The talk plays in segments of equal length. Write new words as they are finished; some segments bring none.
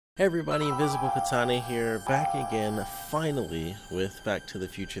Hey everybody, Invisiblekatana here, back again, finally, with Back to the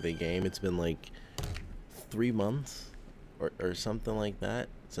Future the game. It's been like 3 months, or something like that,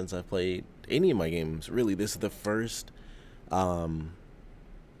 since I've played any of my games. Really, this is the first, this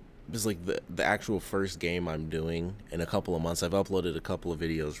is like the actual first game I'm doing in a couple of months. I've uploaded a couple of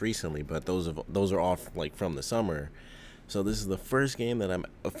videos recently, but those are all like from the summer. So this is the first game that I'm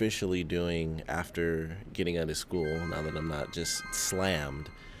officially doing after getting out of school, now that I'm not just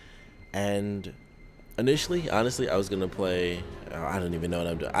slammed. And initially, honestly, I was gonna play. I don't even know what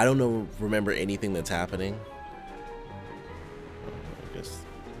I'm doing. I don't remember anything that's happening. I guess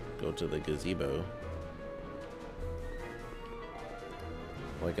go to the gazebo.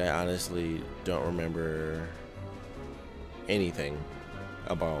 Like, I honestly don't remember anything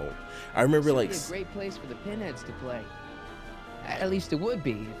about. I remember like a great place for the pinheads to play. At least it would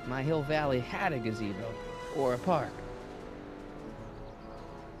be if my Hill Valley had a gazebo or a park.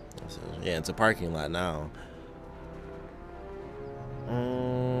 Yeah, it's a parking lot now.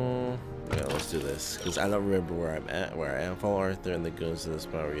 Yeah, let's do this, because I don't remember where I'm at, where I am. Follow Arthur and the goons to the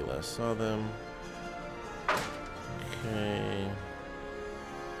spot where you last saw them. Okay.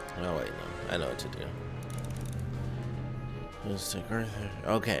 Oh wait, no, I know what to do. Let's take Arthur.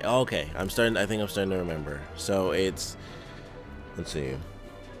 Okay, I think I'm starting to remember. So it's, let's see.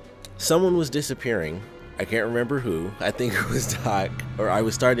 Someone was disappearing. I can't remember who. I think it was Doc, or I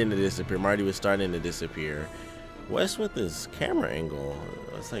was starting to disappear. Marty was starting to disappear. Wes with his camera angle.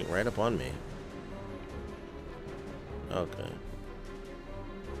 It's like right up on me. Okay.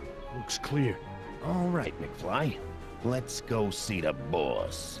 Looks clear. All right, McFly. Let's go see the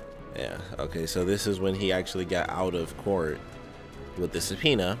boss. Yeah, okay, so this is when he actually got out of court with the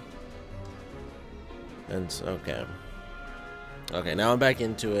subpoena. And okay. Okay, now I'm back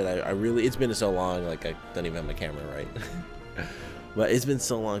into it. I really, it's been so long, like I don't even have my camera right. But it's been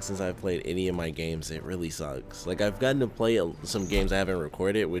so long since I've played any of my games, it really sucks. Like, I've gotten to play some games I haven't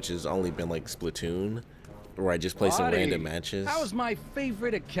recorded, which has only been like Splatoon, where I just play some random matches. How's my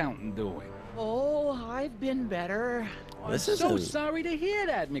favorite accountant doing? Oh, I've been better. I'm so sorry to hear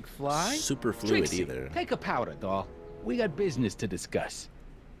that, McFly. Super fluid Trixie, either. Take a powder, doll. We got business to discuss.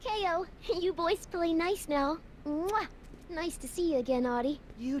 KO, you boys play nice now. Mwah. Nice to see you again, Audie.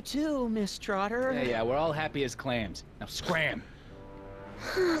 You too, Miss Trotter. Yeah, we're all happy as clams. Now scram.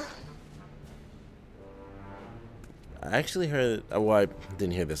 I actually heard, well, I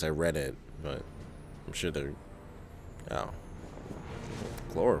didn't hear this, I read it, but I'm sure they're, oh,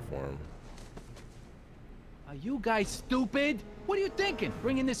 chloroform. Are you guys stupid? What are you thinking?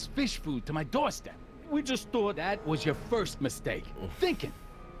 Bringing this fish food to my doorstep? We just thought that was your first mistake. Thinking.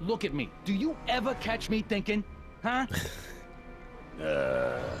 Look at me. Do you ever catch me thinking? Huh?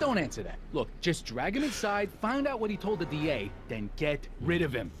 Don't answer that. Look, just drag him inside, find out what he told the DA, then get rid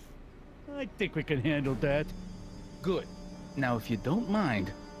of him. I think we can handle that. Good. Now, if you don't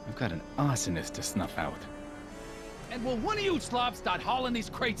mind, I've got an arsonist to snuff out. And will one of you slobs start hauling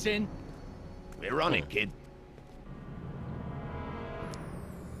these crates in? We're on it, kid.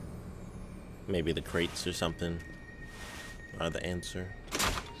 Maybe the crates or something are the answer.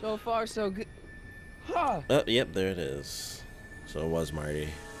 So far, so good. Oh, yep, there it is. So it was Marty.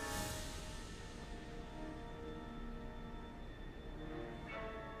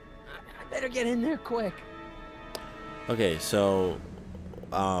 I better get in there quick. Okay, so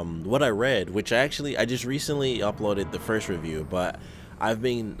what I read, which I just recently uploaded the first review, but I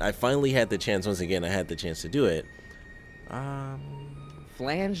finally had the chance, once again, I had the chance to do it.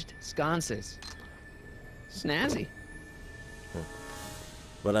 Flanged sconces. Snazzy.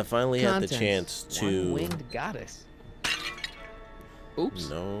 But I finally had the chance to... One-winged goddess. Oops.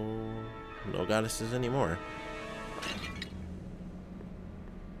 No goddesses anymore.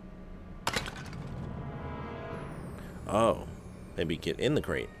 Oh, maybe get in the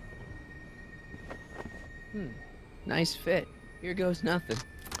crate. Nice fit. Here goes nothing.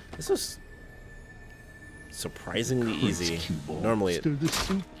 This was surprisingly easy. Cue ball. Normally Stir the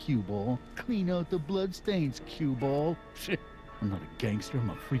soup, cue ball. Clean out the blood stains, cue ball. Shit, I'm not a gangster, I'm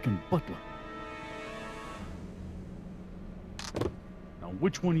a freaking butler. Now,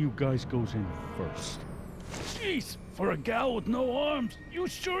 which one of you guys goes in first? Jeez, for a gal with no arms, you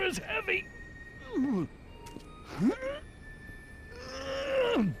sure is heavy.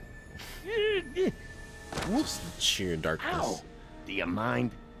 just sheer darkness. Ow! Do you mind?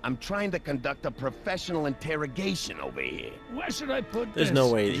 I'm trying to conduct a professional interrogation over here. Where should I put There's this? no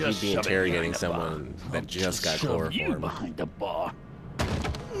way he'd Just be shove it interrogating behind the someone bar. that just got Shove you chloroformed. behind the bar.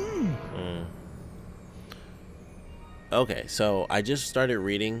 Okay, so I just started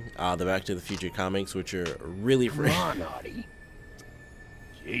reading the Back to the Future comics, which are really Come on, Artie.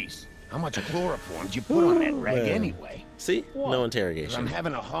 Jeez, how much chloroform did you put on that rag man. anyway? See? No 'Cause interrogation. I'm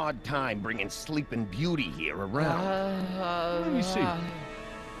having a hard time bringing Sleeping Beauty here around. Let me see.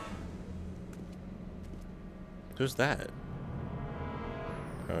 Who's that?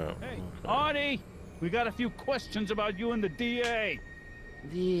 Oh. Hey, Artie! We got a few questions about you and the DA.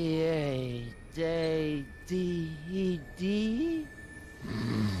 D-A, D-E-D?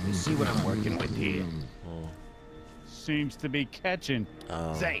 You see what I'm working with here? Seems to be catching.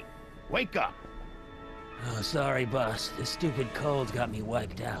 Oh. Zane, wake up! Oh, sorry, boss. The stupid cold's got me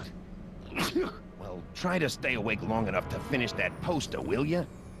wiped out. Well, try to stay awake long enough to finish that poster, will you?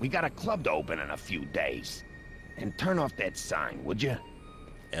 We got a club to open in a few days. And turn off that sign, would you?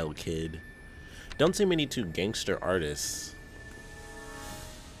 L Kid. Don't see many two gangster artists.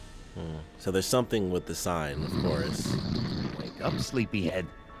 So there's something with the sign, of course. Wake up, sleepyhead.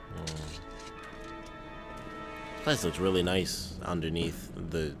 Place looks really nice underneath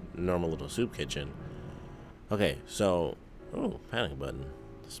the normal little soup kitchen. Okay, so... Oh, panic button.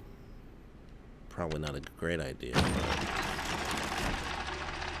 That's probably not a great idea.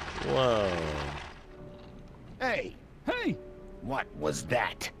 Whoa. Hey, Hey! what was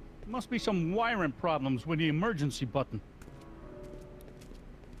that? Must be some wiring problems with the emergency button.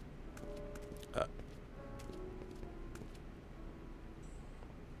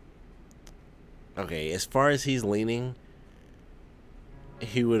 Okay, as far as he's leaning,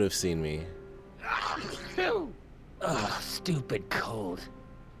 he would have seen me. Ugh, stupid cold.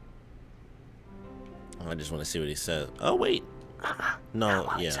 I just want to see what he says. Oh, wait. No,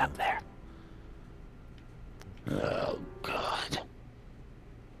 While he's yeah. up there. Oh, God.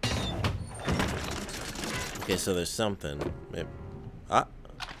 Okay, so there's something. Ah.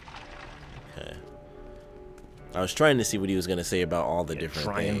 Okay. I was trying to see what he was going to say about all the You're different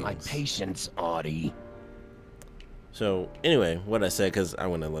trying things. my patience, Artie. So, anyway, what I said, because I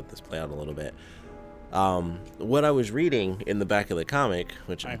want to let this play out a little bit. What I was reading in the back of the comic,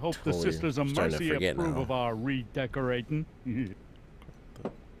 which I I'm hope totally the Sisters of starting to Mercy forget approve now. of our redecorating.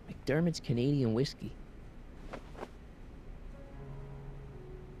 McDermott's Canadian whiskey.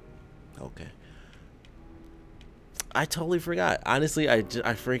 Okay. I totally forgot. Honestly, I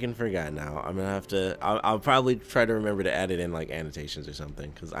freaking forgot now. I'm gonna have to. I'll probably try to remember to add it in like annotations or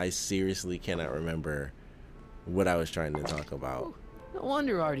something, because I seriously cannot remember what I was trying to talk about. No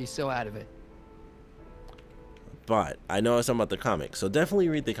wonder Artie's so out of it. But I know I was talking about the comic, so definitely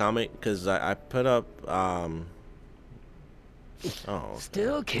read the comic, because I put up. Oh.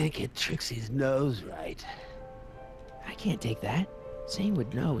 Still can't get Trixie's nose right. I can't take that. Zane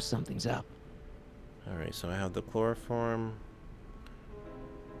would know something's up. All right, so I have the chloroform.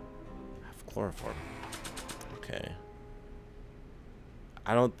 I have chloroform. Okay.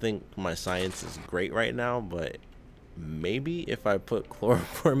 I don't think my science is great right now, but maybe if I put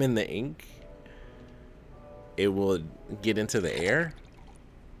chloroform in the ink, it will get into the air.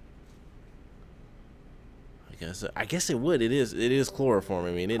 I guess it would. It is chloroform.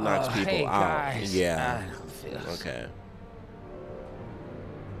 I mean, it knocks people hey, out. guys. Yeah. I don't feel Okay.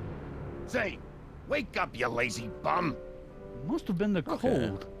 Zane, wake up, you lazy bum. Must have been the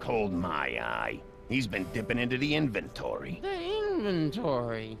cold. Cold my eye. He's been dipping into the inventory. The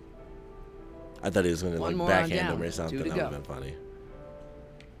inventory. I thought he was gonna One like more backhand on him down. or something. Two to That would go. have been funny.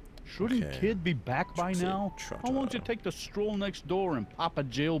 Shouldn't Okay. Kid be back by Trixie, now? tra-tra. How won't you take the stroll next door and pop a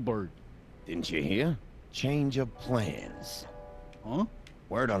jailbird? Didn't you hear? Change of plans. Huh?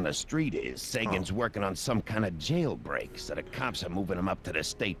 Word on the street is Sagan's working on some kind of jailbreak, so the cops are moving him up to the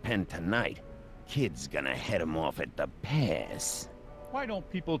state pen tonight. Kid's gonna head him off at the pass. Why don't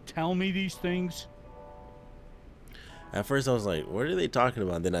people tell me these things? At first, I was like, "What are they talking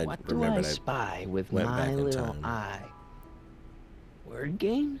about?" Then I What do I remembered spy with went my back in little time. eye? Word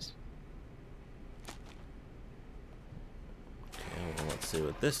games? Okay, well, let's see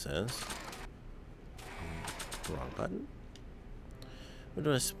what this says. Wrong button. What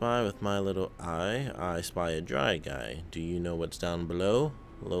do I spy with my little eye? I spy a dry guy. Do you know what's down below?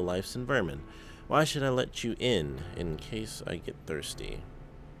 Lowlifes and vermin. Why should I let you in case I get thirsty?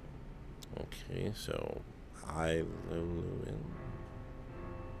 Okay, so I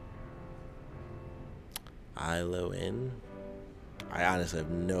low in. I honestly have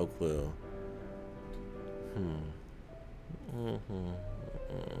no clue.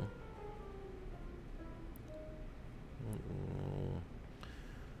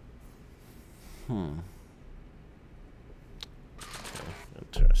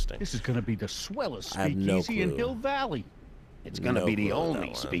 Interesting. This is gonna be the swellest I have no speakeasy in clue. Hill Valley. It's gonna No be the clue on that only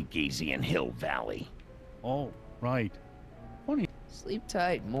one. speakeasy in Hill Valley. Oh, right. Funny. Sleep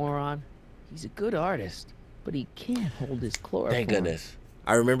tight, moron. He's a good artist, but he can't hold his chloroform. Thank goodness.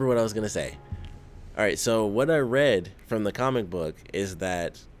 I remember what I was gonna say. All right, so what I read from the comic book is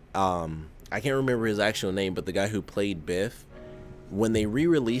that I can't remember his actual name, but the guy who played Biff, when they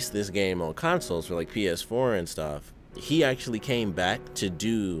re-released this game on consoles for like PS4 and stuff, he actually came back to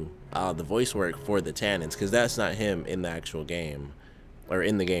do the voice work for the Tannens, because that's not him in the actual game, or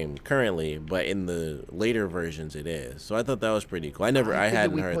in the game currently, but in the later versions it is. So I thought that was pretty cool. I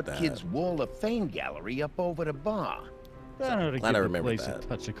hadn't heard we put that. Kid's Wall of Fame gallery up over the bar. That ought to glad I give the remembered place that. a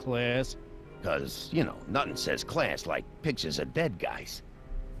touch of class. Because, you know, nothing says class like pictures of dead guys.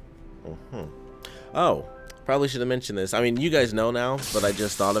 Oh, probably should have mentioned this. I mean, you guys know now, but I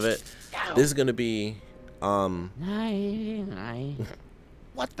just thought of it. This is gonna be What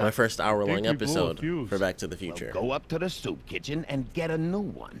the? my first hour-long Think we blew a episode fuse. for Back to the Future. Well, go up to the soup kitchen and get a new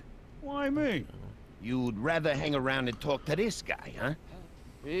one. Why me? You'd rather hang around and talk to this guy, huh?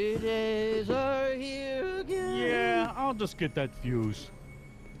 3 days are here again. Yeah, I'll just get that fuse.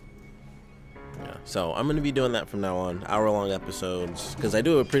 Yeah. So I'm gonna be doing that from now on, hour-long episodes, because I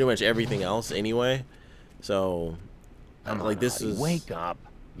do pretty much everything else anyway. So, Come like, on, this Artie, is wake up.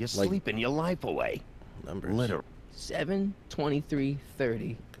 You're like- sleeping your life away. numbers. Literally. 7, 23,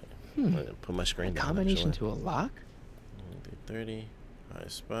 30. I'm gonna put my screen down. Combination Actually. to a lock? 30. I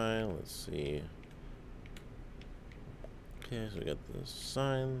spy. Let's see. Okay, so we got the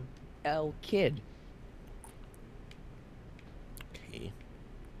sign. L Kid. Okay.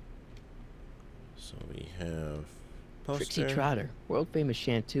 So we have poster. Trixie Trotter, world famous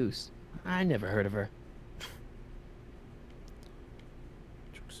chanteuse. I never heard of her.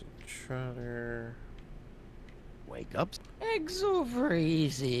 Trixie Trotter. Wake up. Eggs over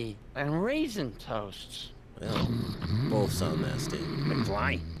easy. And raisin toasts. Well, both sound nasty.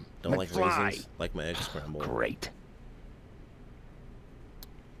 McFly. Don't like McFly. raisins. Like my eggs scrambled. Great.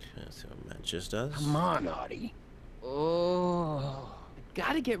 Okay, so matches does. Come on, Artie. Oh.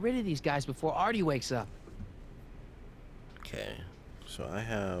 Gotta get rid of these guys before Artie wakes up. Okay, so I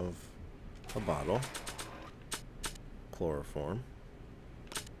have a bottle, chloroform,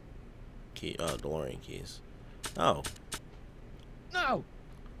 key, DeLorean keys. Oh, No!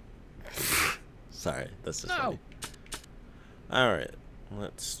 sorry, that's just No! funny. All right,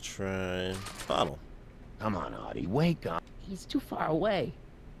 let's try bottle. Come on, Artie. Wake up. He's too far away.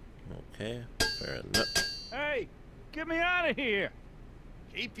 Okay, fair enough. Hey, get me out of here!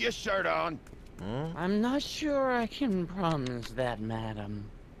 Keep your shirt on. Hmm? I'm not sure I can promise that, madam.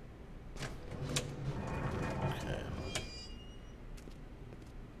 Okay.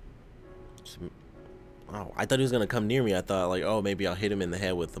 Oh, I thought he was gonna come near me. I thought like, oh, maybe I'll hit him in the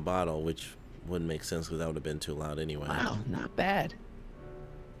head with the bottle, which wouldn't make sense because that would have been too loud anyway. Wow, not bad.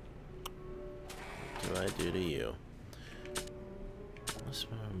 What do I do to you? What's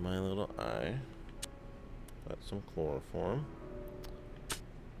my little eye? Got some chloroform.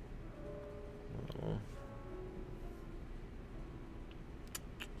 Oh.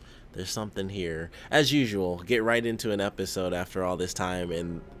 There's something here. As usual, get right into an episode after all this time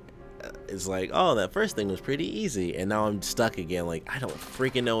and it's like, oh, that first thing was pretty easy, and now I'm stuck again. Like, I don't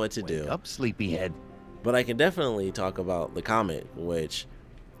freaking know what to do. Wake up, sleepyhead. But I can definitely talk about the comic, which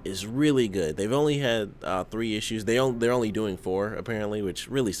is really good. They've only had 3 issues. They're only doing 4 apparently, which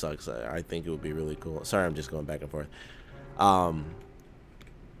really sucks. I think it would be really cool. Sorry, I'm just going back and forth. Oh,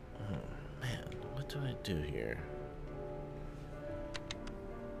 man, what do I do here?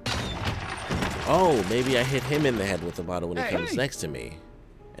 Oh, maybe I hit him in the head with the bottle when he comes next to me.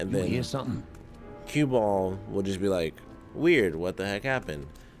 And You then hear something? Cue Ball will just be like, weird, what the heck happened?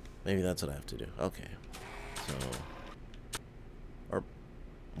 Maybe that's what I have to do. Okay. So, or,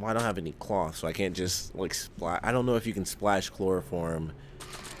 well, I don't have any cloth, so I can't just, like, splash. I don't know if you can splash chloroform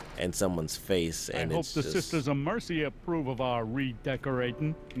in someone's face, and I hope it's the just... Sisters of Mercy approve of our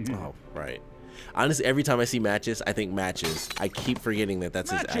redecorating. Oh, right. Honestly, every time I see Matches, I think Matches. I keep forgetting that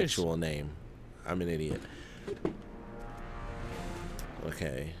that's his Matches. actual name. I'm an idiot.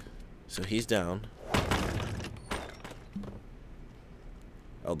 Okay. So he's down.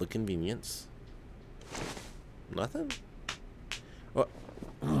 Oh, the convenience. Nothing?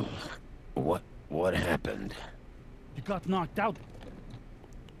 What? What happened? You got knocked out.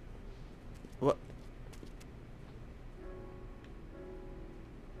 What?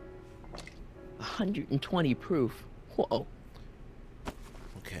 120 proof. Whoa.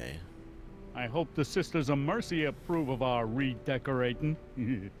 Okay. I hope the Sisters of Mercy approve of our redecorating.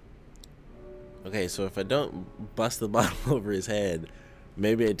 Okay, so if I don't bust the bottle over his head,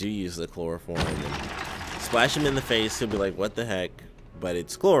 maybe I do use the chloroform and splash him in the face. He'll be like, what the heck? But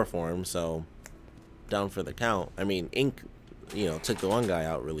it's chloroform, so down for the count. I mean, ink, you know, took the one guy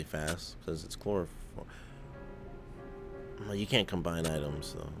out really fast because it's chloroform. Well, you can't combine items,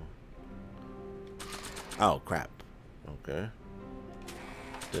 so. Oh, crap. Okay.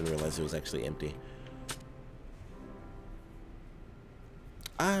 Didn't realize it was actually empty.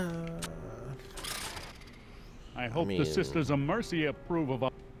 I hope mean, the Sisters of Mercy approve of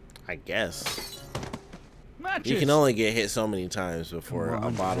our I guess. matches. You can only get hit so many times before Come a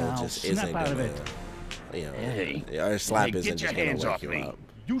on, bottle pal, just snap isn't out of gonna, it. you know, Hey. our slap Hey, isn't get just your gonna hands wake off you me. up.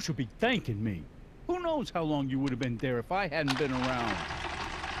 You should be thanking me. Who knows how long you would have been there if I hadn't been around.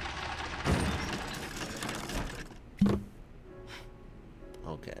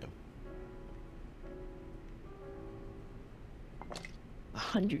 Okay.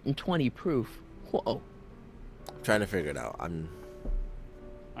 120 proof. Whoa. I'm trying to figure it out.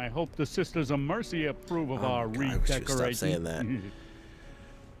 I hope the Sisters of Mercy approve of our God, I wish you'd stop redecoration. saying that.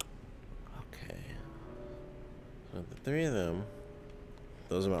 Okay. So the three of them.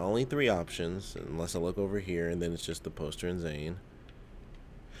 Those are my only three options, unless I look over here, and then it's just the poster and Zane.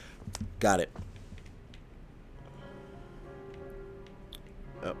 Got it.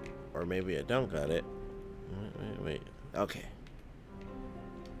 Oh, or maybe I don't got it. Wait. Okay.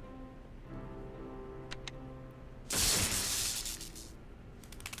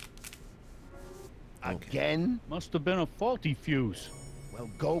 Again? Must have been a faulty fuse. Well,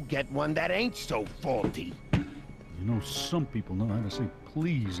 go get one that ain't so faulty. You know, some people know how to say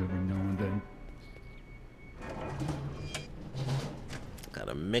please every now and then.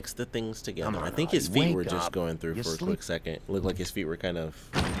 Gotta mix the things together. Come I on, think his feet wake were just up. going through You for a sleep- quick second. Looked like his feet were kind of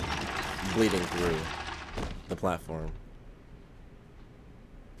bleeding through the platform.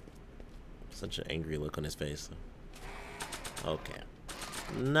 Such an angry look on his face. Okay.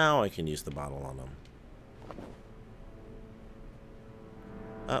 Now I can use the bottle on him.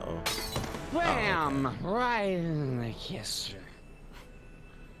 Uh-oh. Bam! Right in the kisser.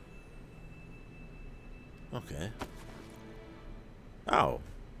 Okay. Oh.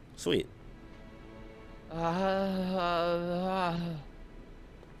 Sweet.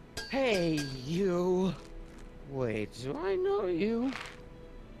 Hey, you. Wait, do I know you?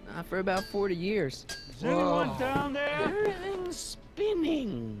 Not for about 40 years. Is anyone down there? Everything's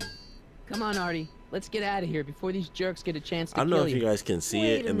spinning. Come on, Artie. Let's get out of here before these jerks get a chance to I don't kill know if you guys can see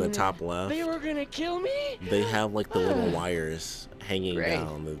Wait it a in the minute. top left. They were gonna kill me? They have like the little wires hanging Great.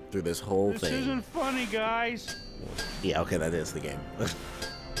 down through this whole This thing. isn't funny, guys. Yeah, okay, that is the game.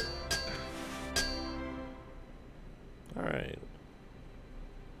 Alright.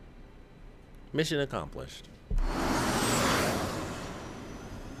 Mission accomplished.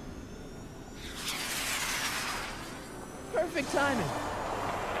 Perfect timing.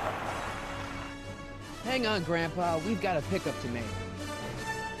 Hang on, Grandpa. We've got a pickup to make.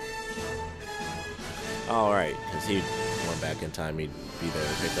 Alright, because he went back in time, he'd be there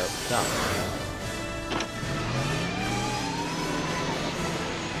to pick up Katana.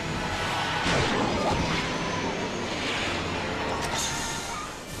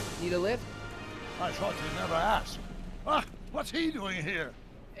 Need a lift? I thought you'd never ask. Ah, what's he doing here?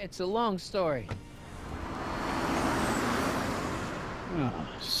 It's a long story. Oh,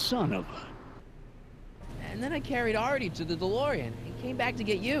 son of a... And then I carried Artie to the DeLorean and came back to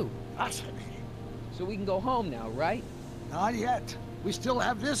get you. That's me. So we can go home now, right? Not yet. We still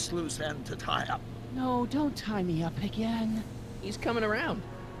have this loose end to tie up. No, don't tie me up again. He's coming around.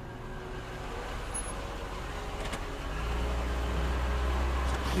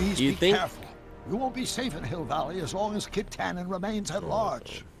 Please You be think- careful. You won't be safe in Hill Valley as long as Kid Tannen remains at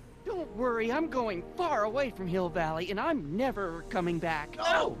large. Don't worry, I'm going far away from Hill Valley, and I'm never coming back.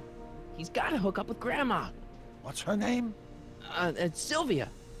 No! He's got to hook up with Grandma. What's her name? It's Sylvia.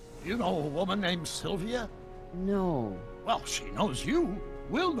 You know a woman named Sylvia? No. Well, she knows you.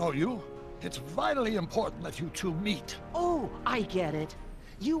 We'll know you. It's vitally important that you two meet. Oh, I get it.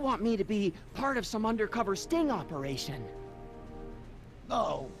 You want me to be part of some undercover sting operation.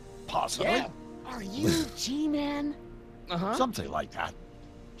 No, possibly. Yeah. Are you G-Man? Uh-huh. Something like that.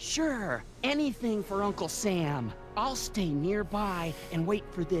 Sure, anything for Uncle Sam. I'll stay nearby and wait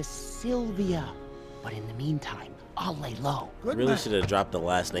for this Sylvia. But in the meantime, I'll lay low. Good Really man. should have dropped the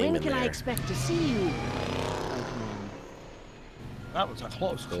last name When in can there. I expect to see you? That was a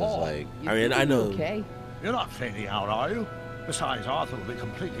close It was call. like, You I mean, think I you'll know. be okay? You're not fading out, are you? Besides, Arthur will be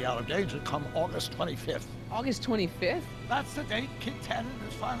completely out of danger come August 25th. August 25th? That's the date Kid Tannen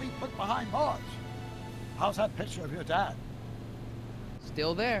is finally put behind bars. How's that picture of your dad?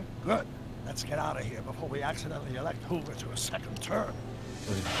 Still there. Good. Let's get out of here before we accidentally elect Hoover to a second term.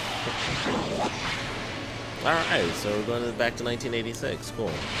 Alright, so we're going back to 1986. Cool.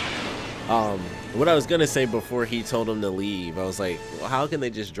 What I was gonna say before he told him to leave, I was like, well, how can they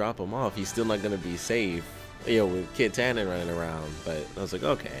just drop him off? He's still not gonna be safe with Kid Tannen running around. But I was like,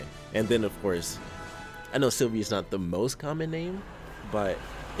 okay. And then of course, I know Sylvia's not the most common name, but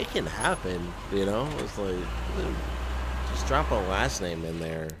it can happen, you know? It's like, just drop a last name in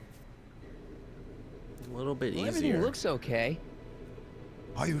there. A little bit easier. Everything looks okay.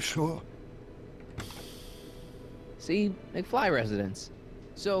 Are you sure? See, McFly residence.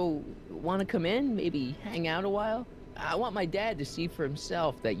 So, want to come in? Maybe hang out a while? I want my dad to see for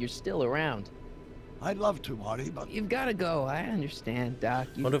himself that you're still around. I'd love to, Marty, but You've got to go. I understand, Doc.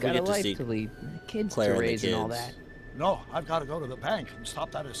 You've What if we got a get to life see to lead, kids Claire to and the raise, and all kids? that. no, I've got to go to the bank and stop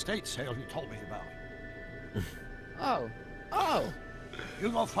that estate sale you told me about. Oh,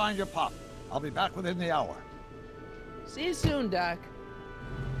 You go find your pop. I'll be back within the hour. see you soon, Doc.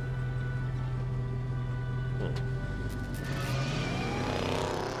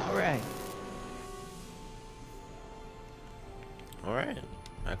 All right. All right,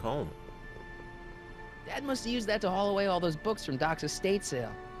 back home. Dad must have used that to haul away all those books from Doc's estate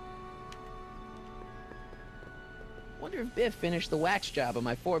sale. Wonder if Biff finished the wax job on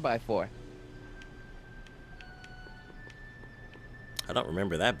my 4x4. I don't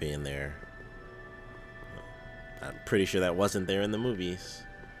remember that being there. I'm pretty sure that wasn't there in the movies.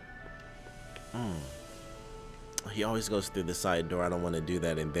 He always goes through the side door. I don't want to do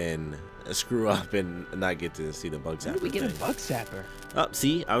that and then screw up and not get to see the bug zapper. When did we get thing. a bug zapper? Oh,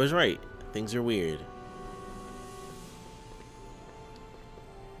 see, I was right. Things are weird.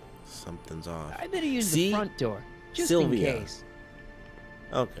 Something's off. I better use See? the front door, just Sylvia. in case.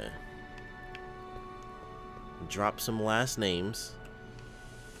 Okay. Drop some last names.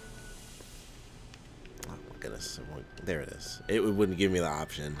 Oh my goodness. There it is. It wouldn't give me the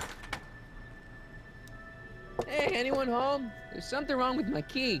option. Hey, anyone home? There's something wrong with my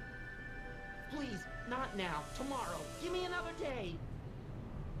key. Please, not now. Tomorrow. Give me another day.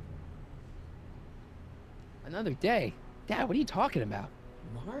 Another day? Dad, what are you talking about?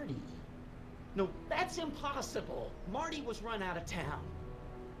 Marty? No, that's impossible. Marty was run out of town.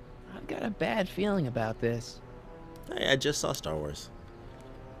 I've got a bad feeling about this. Hey, I just saw Star Wars.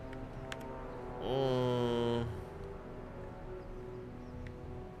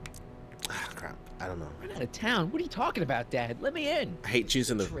 Crap. I don't know. Run out of town? What are you talking about, Dad? Let me in. I hate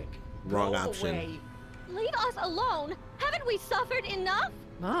choosing the Trick. wrong Go option. away. Leave us alone. Haven't we suffered enough?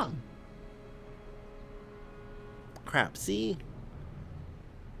 Mom, Crap. See?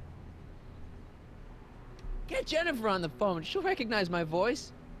 get Jennifer on the phone. She'll recognize my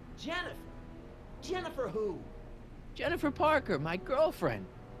voice. Jennifer. Jennifer who? Jennifer Parker, my girlfriend.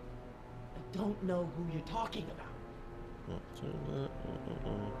 I don't know who you're talking about.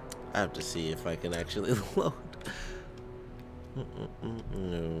 I have to see if I can actually load.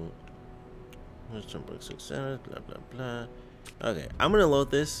 No. Success, blah blah blah. Okay, I'm gonna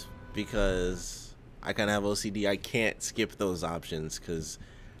load this because I kind of have OCD. I can't skip those options because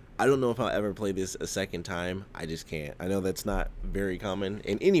I don't know if I'll ever play this a second time. I just can't. I know that's not very common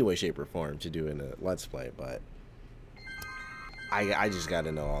in any way, shape, or form to do in a Let's Play, but I just got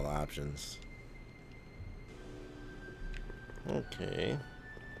to know all the options. Okay.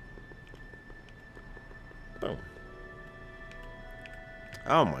 Boom.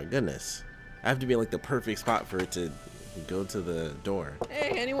 Oh my goodness. I have to be in like the perfect spot for it to go to the door.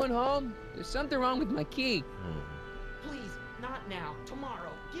 Hey, anyone home? There's something wrong with my key. Please, not now.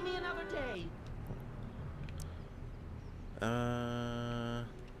 Tomorrow. Give me another day.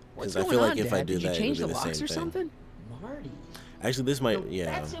 What's Because I going feel on, like if Dad? I do Did you that, change it'll the be the locks same or thing. something? Marty? Actually, this might, No, yeah.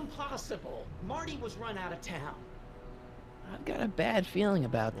 That's impossible. Marty was run out of town. I've got a bad feeling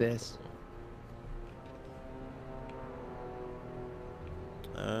about this.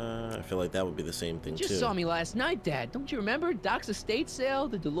 I feel like that would be the same thing You just too. saw me last night, Dad. Don't you remember? Doc's estate sale,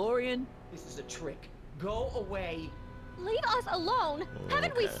 the DeLorean. This is a trick. Go away. Leave us alone.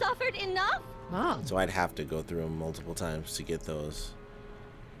 Haven't we Okay. suffered enough? Mom, So I'd have to go through them multiple times to get those.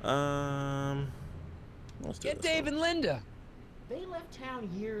 Let's do get this Dave one. and Linda. They left town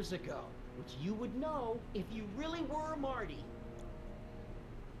years ago, which you would know if you really were Marty.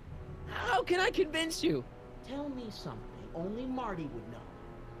 How can I convince you? Tell me something only Marty would know.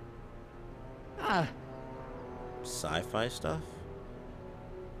 Ah, Sci-fi stuff?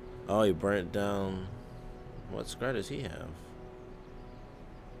 Oh, he burnt down. What scar does he have?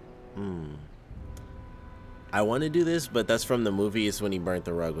 I want to do this, but that's from the movie. It's when he burnt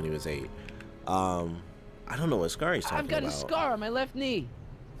the rug when he was 8. I don't know what scar he's talking I've got about. a scar on my left knee.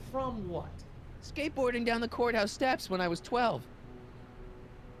 From what? Skateboarding down the courthouse steps when I was 12.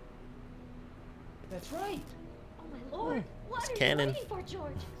 That's right. Oh my lord. What It's are canon. you waiting for,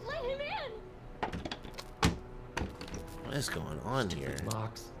 George? Let him in. What is going on here?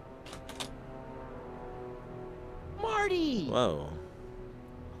 Locks. Marty! Whoa.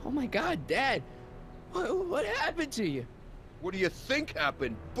 Oh my God, Dad. What happened to you? What do you think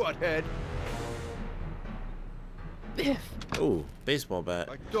happened, butthead? Biff. Ooh, baseball bat.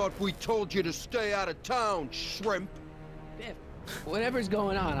 I thought we told you to stay out of town, shrimp. Biff. Whatever's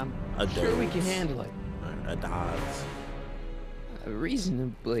going on, A I'm sure we can doze. handle it. A dodge.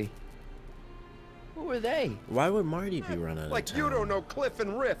 Reasonably. Who were they? Why would Marty be running out of Like town? you don't know Cliff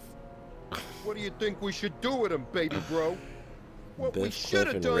and Riff. What do you think we should do with them, baby bro? What we Biff, should Cliff,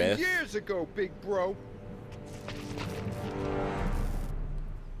 have and done Riff? years ago, big bro.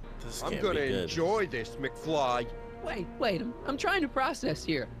 This I'm can't gonna be good. enjoy this, McFly. Wait, I'm trying to process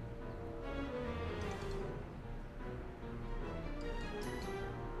here.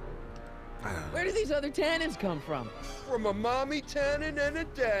 Where do these other Tannens come from? From a mommy tannin and a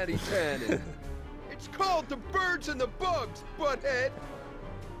daddy tannin. It's called the birds and the bugs, butthead.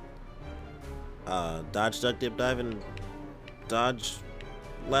 Dodge, duck, dip, dive, and dodge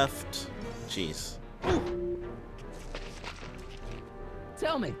left. Jeez.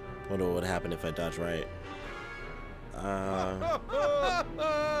 Tell me. Wonder what would happen if I dodge right. How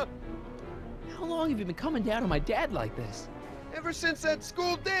long have you been coming down on my dad like this? Ever since that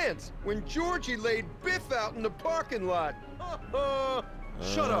school dance, when Georgie laid Biff out in the parking lot.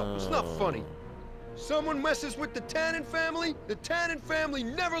 Shut up, it's not funny. Someone messes with the Tannen family, the Tannen family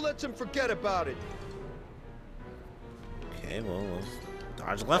never lets him forget about it. Okay, well, let's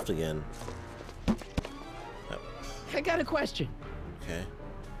dodge left again. I got a question. Okay.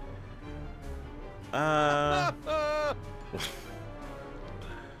 Why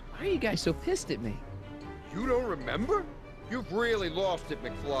are you guys so pissed at me? You don't remember? You've really lost it,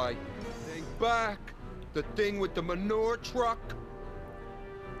 McFly. Think back. The thing with the manure truck.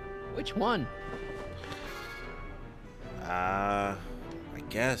 Which one? I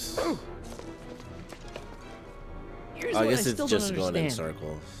guess. Here's I what guess I it's still just don't going in understand.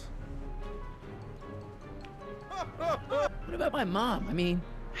 circles. What about my mom? I mean,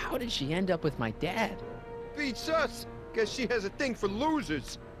 how did she end up with my dad? Beats us. Guess she has a thing for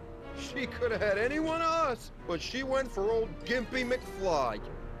losers. She could have had any one of us, but she went for old Gimpy McFly.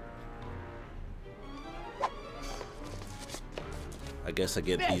 I guess I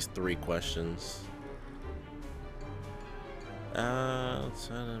get these 3 questions.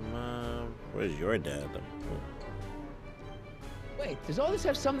 Where's your dad? Wait, does all this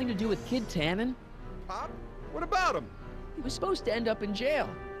have something to do with Kid Tannen? Pop? What about him? He was supposed to end up in jail.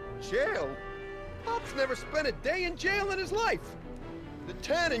 Jail? Pop's never spent a day in jail in his life. The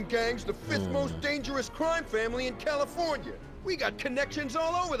Tannen gang's the 5th most dangerous crime family in California. We got connections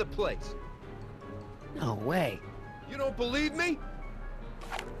all over the place. No way. You don't believe me?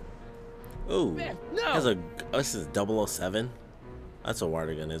 Ooh, no. Has a this is 007. That's a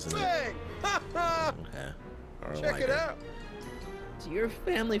water gun, isn't it? Bang! Ha ha! Okay. Or Check like it out. To your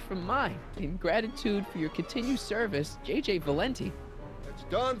family from mine. In gratitude for your continued service, J.J. Valenti. That's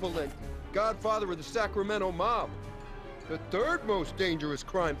Don Valenti, godfather of the Sacramento mob. The 3rd most dangerous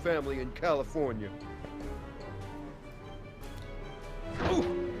crime family in California.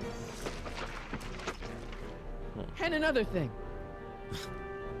 Ooh. And another thing.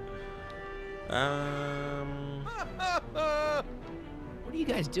 What are you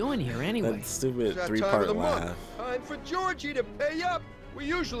guys doing here anyway? That stupid It's that time of 3-part the month. laugh. Time for Georgie to pay up. We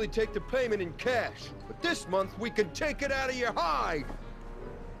usually take the payment in cash, but this month we can take it out of your hide.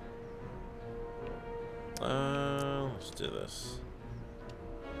 Let's do this.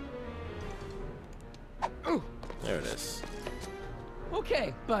 Ooh. There it is.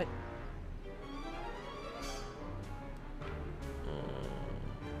 Okay, but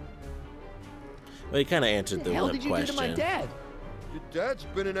Well, you kind of answered what the the hell limp did you question. do to my dad? Your dad's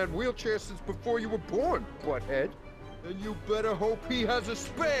been in that wheelchair since before you were born, butthead. And you better hope he has a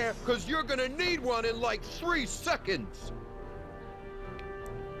spare, because you're gonna need one in like 3 seconds.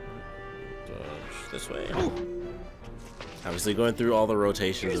 Dodge this way. Ooh. Obviously going through all the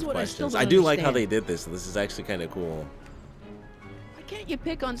rotations Here's of what I still questions. don't I do like how understand. they did this. This is actually kind of cool. Why can't you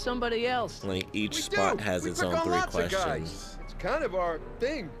pick on somebody else? Like each We spot do. has We its pick own on 3 lots of guys. questions. It's kind of our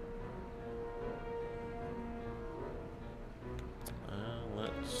thing.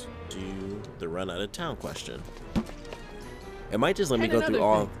 Let's do the run out of town question. It might just let me And go through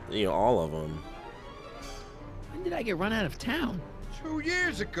another all, all of them. When did I get run out of town? 2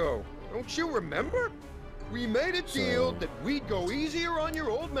 years ago. Don't you remember? We made a deal So- that we'd go easier on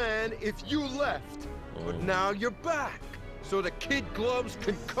your old man if you left. But now you're back, so the kid gloves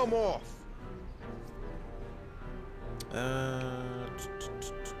can come off.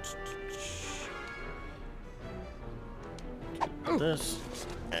 This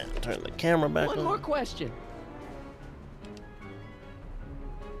and turn the camera back One on. more question.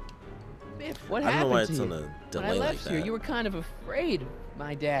 Biff, what I don't know happened why to it's you? on a When I delay like left here, that. you were kind of afraid of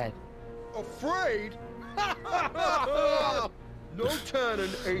my dad. Afraid? No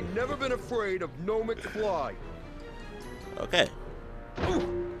Tannen ain't never been afraid of no McFly. Okay.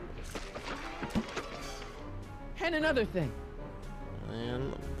 And another thing.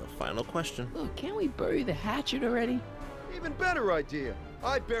 And the final question. Look, can't we bury the hatchet already? Even better idea.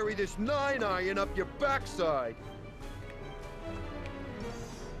 I bury this 9-iron up your backside.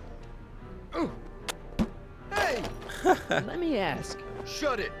 Ooh. Hey! Let me ask.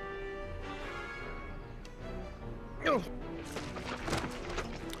 Shut it.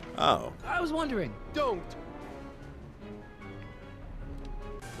 Oh. I was wondering. Don't.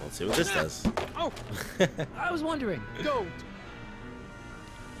 Let's see what this does. Oh. I was wondering. Don't.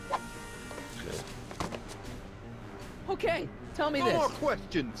 Okay, tell me No this. more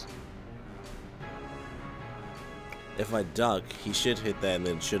questions. If I duck, he should hit that and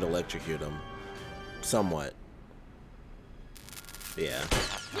then should electrocute him. Somewhat. Yeah.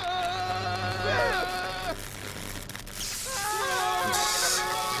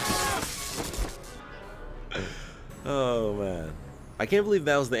 Oh man. I can't believe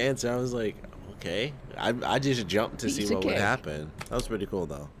that was the answer. I was like, okay. I just jumped to see what would happen. That was pretty cool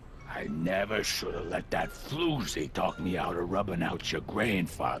though. I never should have let that floozy talk me out of rubbing out your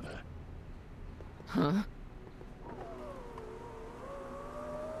grandfather. Huh?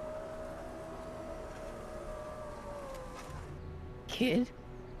 Kid?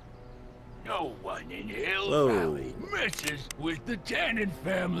 No one in Hill Whoa. Valley messes with the Tannen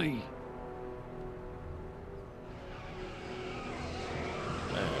family.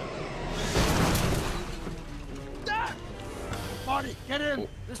 Marty, get in!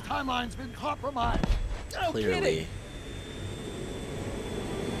 This timeline's been compromised. No Clearly. kidding.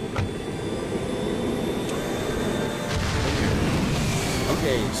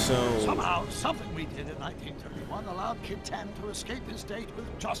 Okay, so Somehow, something we did in 1931 allowed Kid Tannen to escape his date with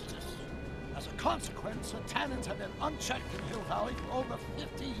justice. As a consequence, the Tannens have been unchecked in Hill Valley for over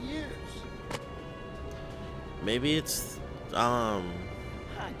 50 years. maybe it's Ah,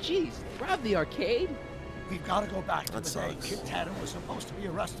 jeez, robbed the arcade? We've got to go back to That the day sucks. Kid Tannen was supposed to be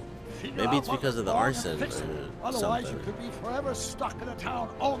arrested. Figure Maybe out it's what because was of the wrong and arson fix it. or Otherwise, something. you could be forever stuck in a town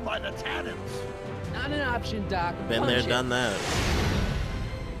owned by the Tannens. Not an option, Doc. been Punch there, it. done that.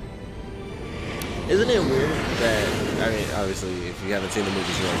 Isn't it weird that, I mean, obviously, if you haven't seen the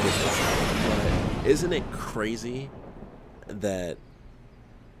movies, you don't get this. But isn't it crazy that,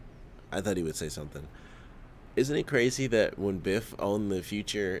 I thought he would say something. Isn't it crazy that when Biff owned the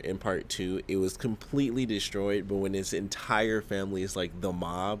future in part 2, it was completely destroyed, but when his entire family is like the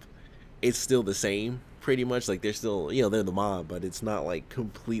mob, it's still the same, pretty much. Like, they're still, you know, they're the mob, but it's not like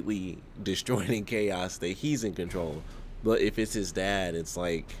completely destroyed in chaos that he's in control. But if it's his dad, it's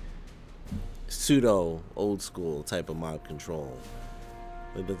like pseudo old school type of mob control.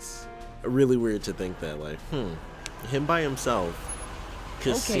 Like, that's really weird to think that, like, him by himself,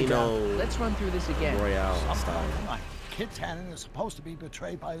 Okay, Doc, Casino let's run through this again. Royale Sometime style. tonight, Kid Tannen is supposed to be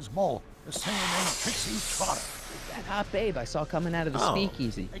betrayed by his mole, the singer named Trixie Trotter. That hot babe I saw coming out of the Oh.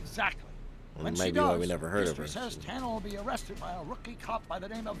 speakeasy. Exactly. Well, When might she be why does, we never heard of history her. says Tannen will be arrested by a rookie cop by the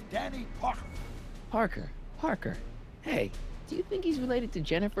name of Danny Parker. Parker. Hey, do you think he's related to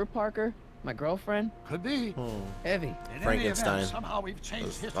Jennifer Parker, my girlfriend? Could be. Heavy. In any Frankenstein event, somehow we've changed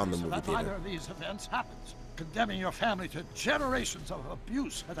was history on the so movie that theater. neither of these events happens, condemning your family to generations of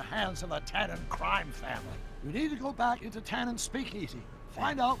abuse at the hands of the Tannen crime family. You need to go back into Tannen's speakeasy,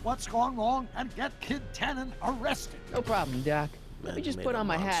 find out what's gone wrong, and get Kid Tannen arrested. No problem, Doc. Let me Man just made put a on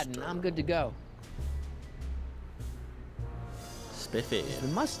my hat and monster. I'm good to go. Spiffy. Is the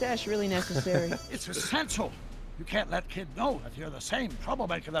mustache really necessary? It's essential. You can't let Kid know that you're the same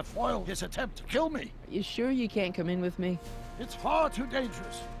troublemaker that foiled his attempt to kill me. Are you sure you can't come in with me? It's far too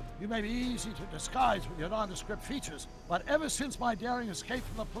dangerous. You may be easy to disguise with your nondescript features, but ever since my daring escape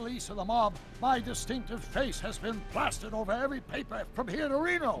from the police and the mob, my distinctive face has been plastered over every paper from here to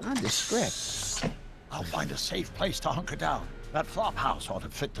Reno. Nondescript. I'll find a safe place to hunker down. That flop house ought to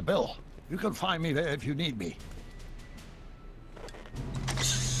fit the bill. You can find me there if you need me.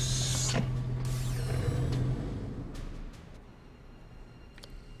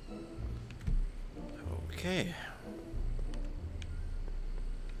 Okay.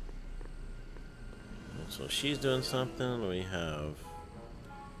 So she's doing something. We have...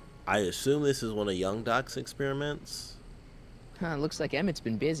 I assume this is one of Young Doc's experiments. Huh, looks like Emmett's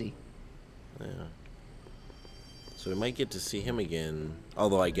been busy. Yeah. So we might get to see him again.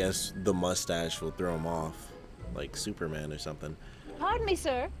 Although I guess the mustache will throw him off. Like Superman or something. Pardon me,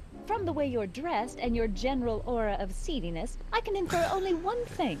 sir. From the way you're dressed and your general aura of seediness, I can infer only one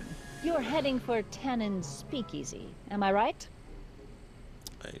thing. You're heading for Tannens Speakeasy, am I right?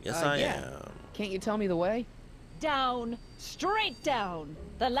 I guess I yeah. am. Can't you tell me the way? Down, straight down.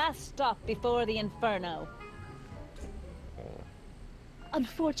 The last stop before the Inferno.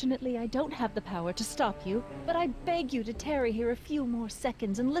 Unfortunately, I don't have the power to stop you, but I beg you to tarry here a few more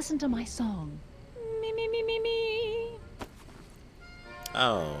seconds and listen to my song. Me, me, me, me, me.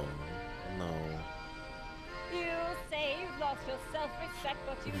 Oh, no. You say you've lost your self-respect,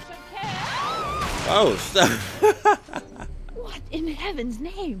 but you should care. Oh, stop. What in heaven's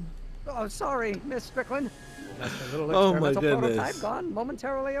name? Oh, sorry, Miss Strickland. Just a little Oh my experimental goodness. prototype gone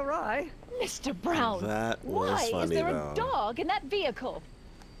momentarily awry. Mr. Brown, That was why funny, is there though. a dog in that vehicle?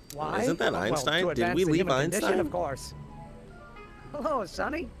 Why? Isn't that Einstein? Well, to Did we advance the leave human Einstein? condition, of course. Hello,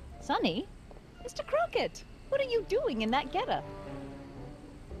 Sonny. Sonny? Mr. Crockett, what are you doing in that getup?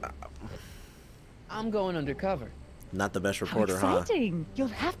 I'm going undercover. Not the best How reporter, huh? exciting! You'll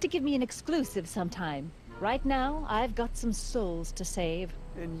have to give me an exclusive sometime. Right now, I've got some souls to save.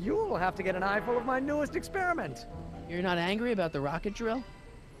 And you'll have to get an eyeful of my newest experiment. You're not angry about the rocket drill?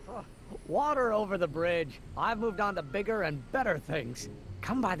 Oh, water over the bridge. I've moved on to bigger and better things.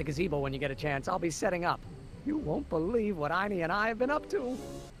 Come by the gazebo when you get a chance. I'll be setting up. You won't believe what Einie and I have been up to.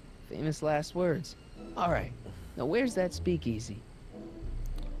 Famous last words. All right. Now, where's that speakeasy?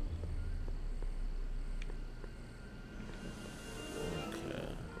 Okay.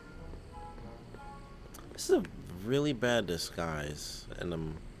 This is a really bad disguise,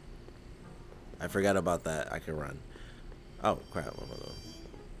 and I forgot about that. I can run. Oh crap!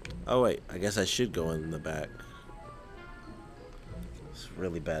 Oh wait, I guess I should go in the back. It's a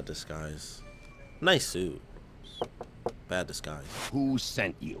really bad disguise. Nice suit. Bad disguise. Who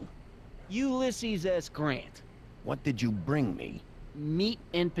sent you? Ulysses S. Grant. What did you bring me? Meat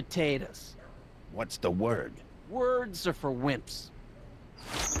and potatoes. What's the word? Words are for wimps.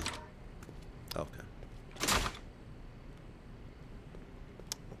 Okay.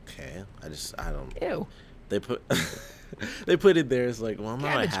 Okay. I don't. Ew. They put they put it there. It's like, well,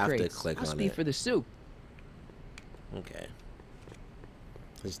 now I Cabbage have to grates. click Must on be it. for the soup. Okay.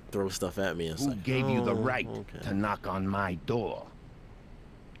 Just throw stuff at me. It's Who like, gave you the oh, right okay. to knock on my door?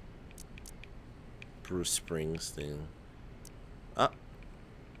 Bruce Springsteen.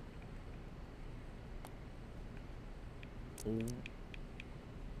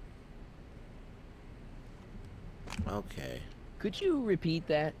 Okay. Could you repeat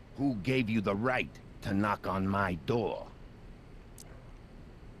that? Who gave you the right to knock on my door?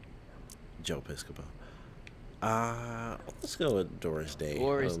 Joe Piscopo. Let's go with Doris Day.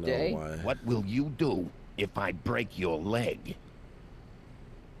 Doris I don't know Day? why. What will you do if I break your leg?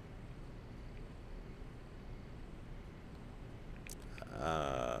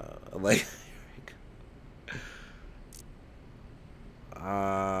 Like,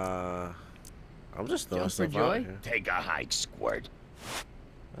 I'm just throwing Jump for stuff out joy? here. Take a hike, Squirt.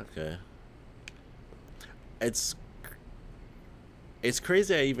 Okay. It's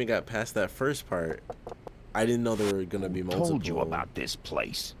crazy I even got past that first part. I didn't know there were gonna be multiple. Told you about this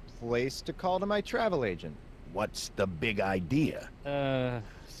place. Place to call to my travel agent. What's the big idea?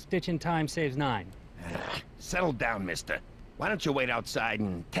 Stitch in time saves 9. Settle down, mister. Why don't you wait outside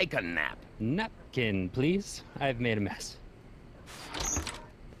and take a nap? Napkin, please. I've made a mess.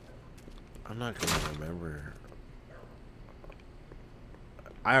 I'm not gonna remember.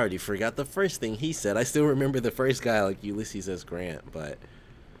 I already forgot the first thing he said. I still remember the first guy, like Ulysses S. Grant, but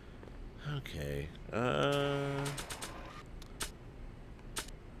okay.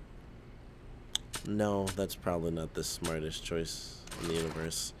 No, that's probably not the smartest choice in the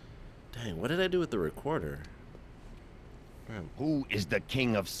universe. Dang, what did I do with the recorder? Who is the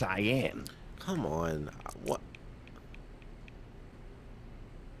king of Siam? Come on. What?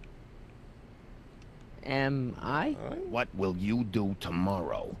 Am I? What will you do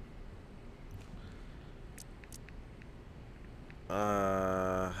tomorrow?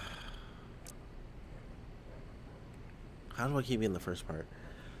 How do I keep you in the first part?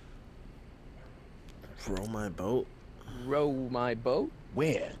 Row my boat? Row my boat?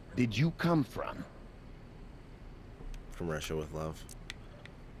 Where did you come from? From Russia with love.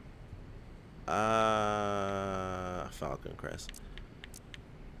 Falcon Crest.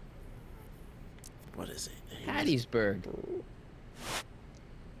 What is it? Hattiesburg.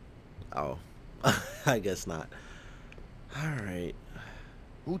 Oh, I guess not. All right.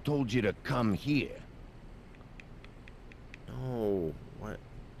 Who told you to come here? No, what?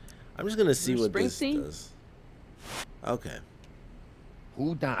 I'm just gonna see Bruce what this Springsteen? does. Okay.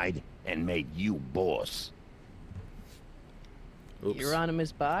 Who died and made you boss? Oops.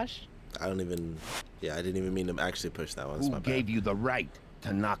 Hieronymus Bosch? I don't even. Yeah, I didn't even mean to actually push that one. It's Who my bad. gave you the right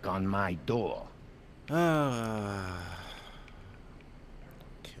to knock on my door? Okay.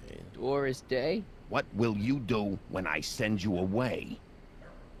 Doris Day? What will you do when I send you away?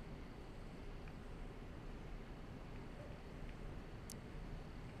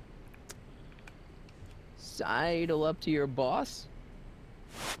 Sidle up to your boss?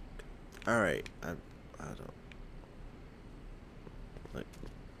 Alright, I don't... Like,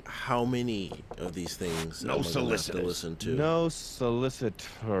 how many of these things No am I gonna have to solicitors. listen to? No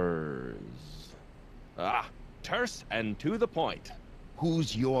solicitors. Ah, terse and to the point.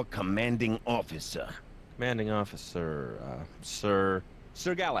 Who's your commanding officer? Commanding officer, Sir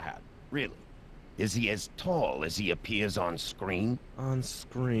Galahad. Really? Is he as tall as he appears on screen? on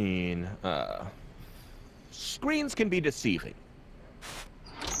screen. Screens can be deceiving.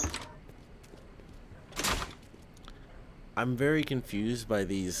 I'm very confused by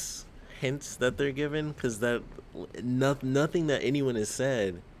these hints that they're given, because that nothing that anyone has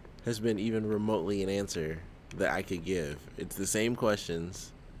said has been even remotely an answer that I could give. It's the same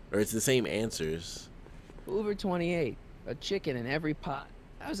questions, or it's the same answers. Hoover 28. A chicken in every pot.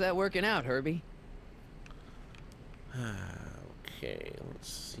 How's that working out, Herbie? Okay, let's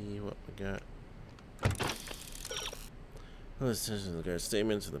see what we got. Let's look at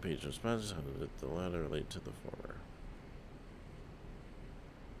statements in the page responses. How did the latter relate to the former?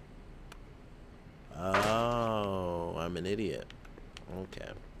 Oh, I'm an idiot.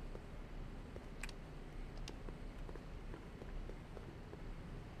 Okay.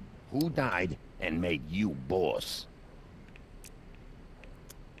 Who died and made you boss?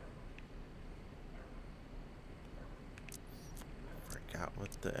 Forgot what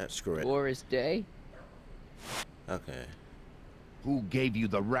the... screw it. Doris Day? Okay. Who gave you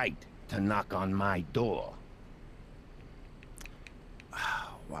the right to knock on my door?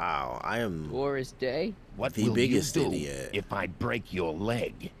 Wow, I am Doris Day? What the will biggest you do idiot. if I break your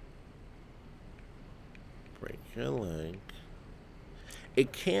leg? Break your leg.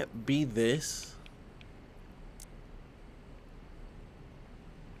 It can't be this.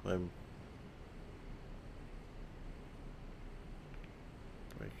 I'm...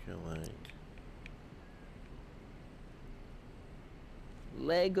 Break your leg.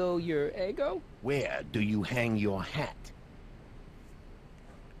 Lego your ego? Where do you hang your hat?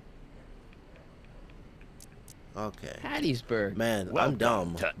 Okay. Hattiesburg. Man, I'm Welcome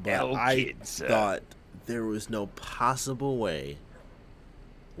dumb, to but L I Kids, thought there was no possible way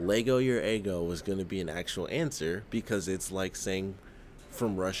Lego your ego was going to be an actual answer, because it's like saying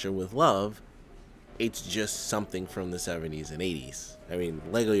From Russia with Love. It's just something from the 70s and 80s. I mean,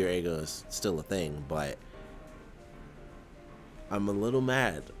 Lego your ego is still a thing, but I'm a little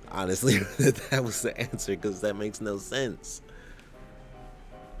mad, honestly, that that was the answer, because that makes no sense.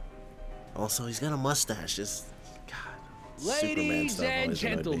 Also, he's got a mustache. Just, God. Superman Ladies stuff and always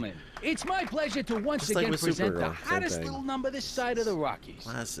annoyed me. gentlemen, it's my pleasure to once Just like again with present the Supergirl, same hottest thing. little number this side of the Rockies.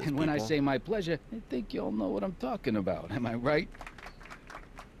 Glasses, And when I people. say my pleasure, I think you all know what I'm talking about. Am I right?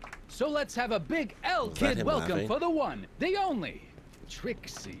 So let's have a big L Was that Kid him welcome laughing? for the one, the only,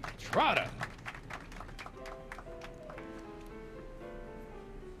 Trixie Trotter.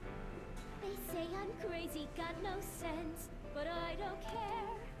 They say I'm crazy, got no sense, but I don't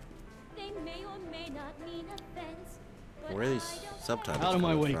care. They may or may not mean offense. Where are these subtitles Out of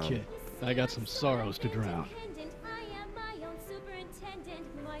my coming way, from? kid. I got some sorrows to drown.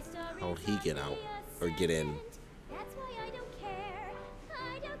 How'd he get out? Or get in? That's why I don't care.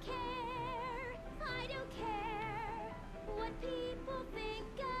 I don't care. I don't care what people think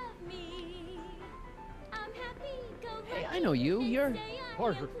of me. I'm happy, go Hey, I know you. You're...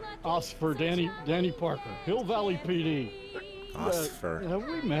 Parker. Oscar Danny Parker. Hill Valley PD. Oscar. Have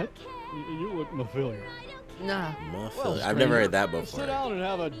we met? You look familiar. Nah. Well, I've never heard that before. Sit down and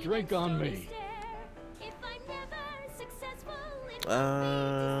have a drink on me.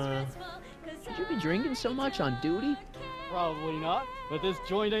 Should you be drinking so much on duty? Probably not, but this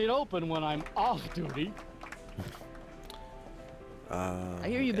joint ain't open when I'm off duty. I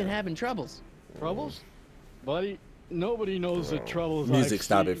hear you've been having troubles. Troubles? Buddy, nobody knows the troubles Music I've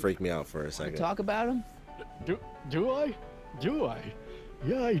stop, seen. it freaked me out for a second. Talk about them? Do I? Do I?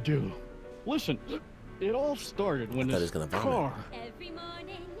 Yeah, I do. Listen, it all started when I thought he this was gonna vomit. car... Every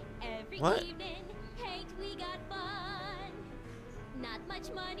morning, every What? evening, ain't we got fun? Not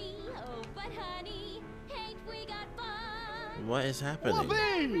much money, oh but honey, ain't we got fun? What is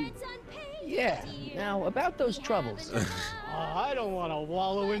happening? Yeah. Now, about those troubles. I don't want to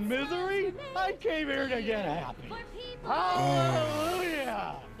wallow in misery. I came here to get happy.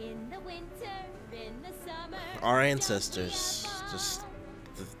 Hallelujah! In the winter, in the summer, Our ancestors. Just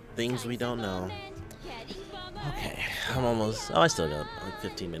the things we don't know. getting bummer. Okay, I'm almost. Oh, I still got like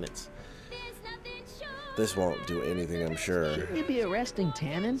 15 minutes. This won't do anything, I'm sure. Shouldn't you be arresting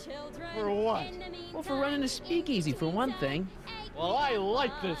Tannen? For what? Well, for running a speakeasy, for one thing. Well, I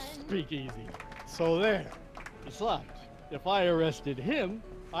like this speakeasy. So there. Besides, if I arrested him,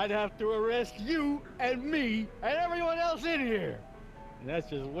 I'd have to arrest you and me and everyone else in here. And that's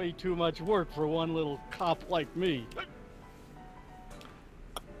just way too much work for one little cop like me.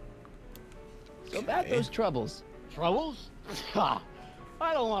 So about those troubles. Troubles? Ha!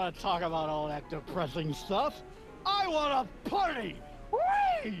 I don't want to talk about all that depressing stuff. I want a party!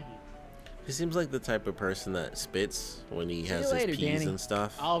 Whee! He seems like the type of person that spits when he has his later, peas Danny. and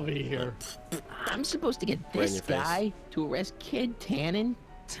stuff. I'll be here. I'm supposed to get Right in this your face. guy to arrest Kid Tannen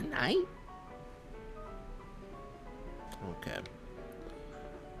tonight? Okay.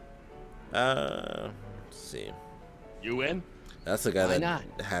 Let's see. You in? That's the guy Why that not?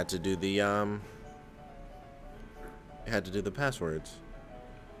 had to do the passwords.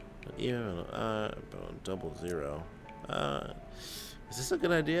 Even 00. Is this a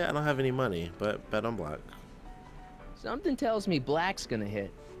good idea? I don't have any money, but bet on black. Something tells me black's gonna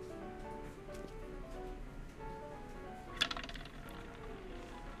hit.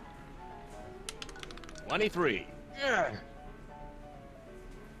 $23. Yeah.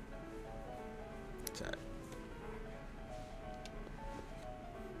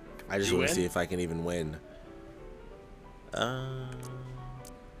 I just You want to in? see if I can even win.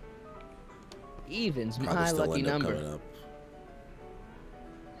 Even's Probably my still lucky end up number. coming up.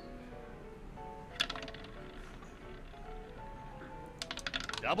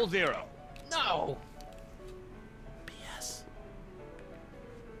 $00. No! BS.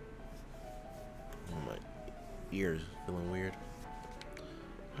 Oh, my ears feeling weird.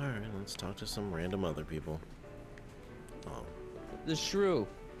 Alright, let's talk to some random other people. Oh, The shrew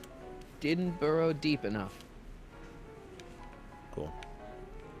didn't burrow deep enough. cool.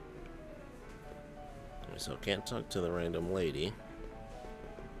 So can't talk to the random lady.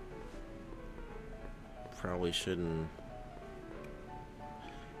 Probably shouldn't.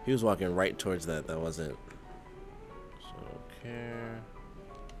 He was walking right towards that. That wasn't. So care.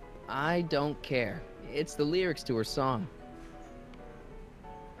 I don't care. It's the lyrics to her song.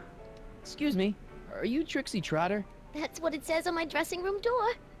 Excuse me, are you Trixie Trotter? That's what it says on my dressing room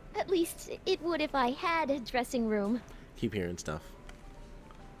door. At least it would if I had a dressing room. Keep hearing stuff.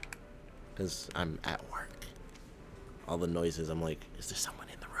 Because I'm at work. All the noises, I'm like, is there someone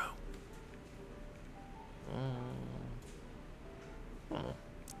in the room? Oh.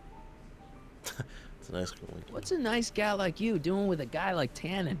 It's a nice one. What's a nice gal like you doing with a guy like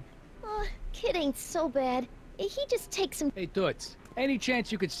Tannen? Kid ain't so bad. He just takes some. Hey, Toots, any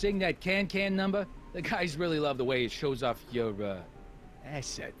chance you could sing that can number? The guys really love the way it shows off your,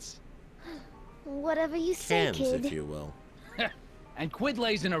 assets. Whatever you say, Cans, kid. if you will. And quit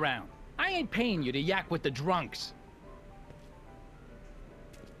lazing around. I ain't paying you to yak with the drunks.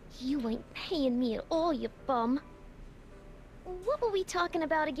 You ain't paying me at all, you bum. What were we talking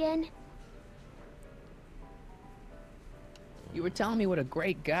about again? You were telling me what a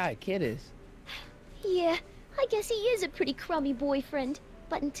great guy Kid is. Yeah, I guess he is a pretty crummy boyfriend.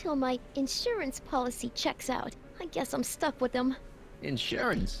 But until my insurance policy checks out, I guess I'm stuck with him.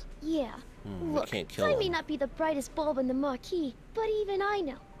 Insurance? Yeah. We Look, can't kill I may him. not be the brightest bulb in the marquee, but even I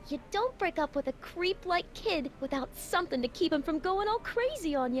know you don't break up with a creep like Kid without something to keep him from going all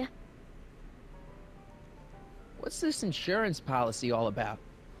crazy on you. What's this insurance policy all about?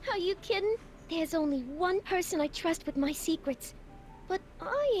 Are you kidding? There's only one person I trust with my secrets, but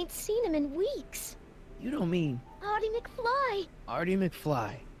I ain't seen him in weeks. You don't mean Artie McFly. Artie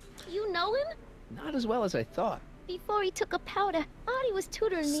McFly? You know him? Not as well as I thought. Before he took a powder, Artie was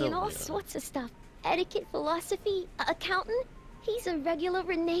tutoring me in all Sylvia. sorts of stuff. Etiquette, philosophy, accountant. He's a regular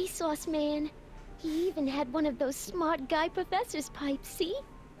Renaissance man. He even had one of those smart guy professor's pipes, see?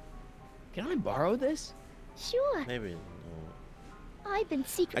 Can I borrow this? Sure. Maybe. I've been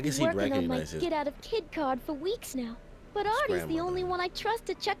secretly guess he'd working on my recognize his get-out-of-kid card for weeks now. But Artie's the grandmother. only one I trust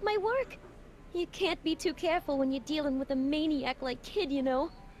to check my work. You can't be too careful when you're dealing with a maniac like Kid, you know?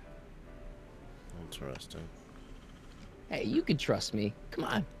 Interesting. Hey, you can trust me. Come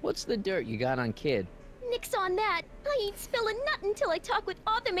on, what's the dirt you got on Kid? Nix on that. I ain't spilling nothing until I talk with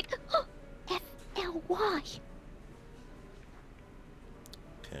Arthur F-L-Y.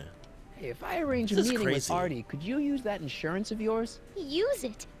 Okay. Hey, if I arrange a This is meeting with crazy. Artie, could you use that insurance of yours? Use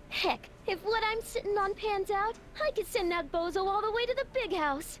it. Heck, if what I'm sitting on pans out, I could send that bozo all the way to the big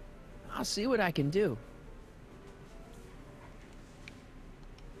house. I'll see what I can do.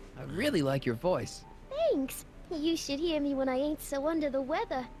 I really like your voice. Thanks. You should hear me when I ain't so under the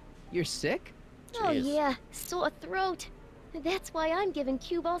weather. You're sick? Oh Jeez. yeah, sore throat. That's why I'm giving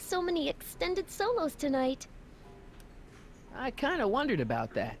Cue Ball so many extended solos tonight. I kind of wondered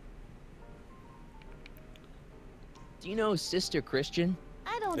about that. Do you know Sister Christian?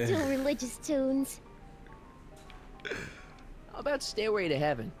 I don't do religious tunes. How about Stairway to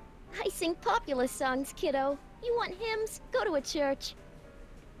Heaven? I sing popular songs, kiddo. You want hymns? Go to a church.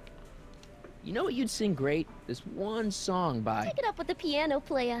 You know what you'd sing great? This one song by... Take it up with the piano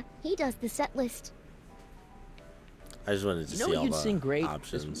player. He does the set list. I just wanted to You know see what all you'd the sing great?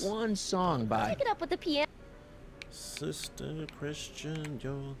 options. This one song by... Take it up with the piano. Sister Christian,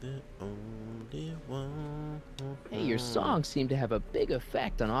 you're the only one. Hey, your songs seem to have a big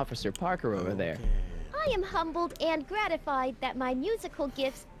effect on Officer Parker over there. I am humbled and gratified that my musical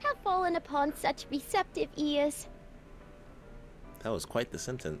gifts have fallen upon such receptive ears. That was quite the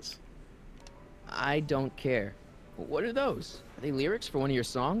sentence. I don't care. What are those? Are they lyrics for one of your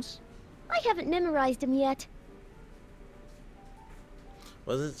songs? I haven't memorized them yet.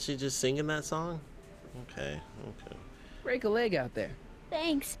 Wasn't she just singing that song? Okay, okay. Break a leg out there.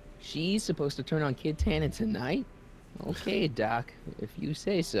 Thanks. She's supposed to turn on Kid Tannens tonight? Okay, Doc, if you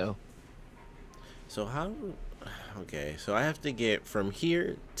say so. So how... Okay, so I have to get from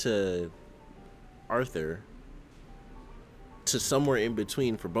here to Arthur to somewhere in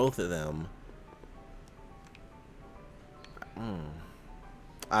between for both of them.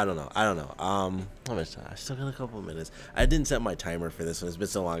 I don't know. How much time? I still got a couple of minutes. I didn't set my timer for this one. It's been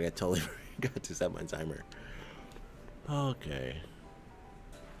so long I totally forgot to set my timer. Okay.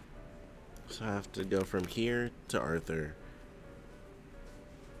 So I have to go from here to Arthur.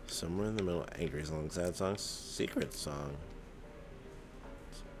 Somewhere in the middle. Angry song, sad song, secret song.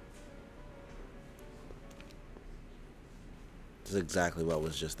 This is exactly what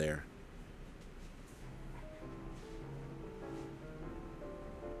was just there.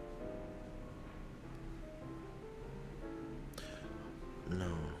 No.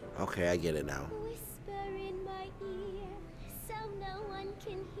 Okay, I get it now. Whisper in my ear, so no one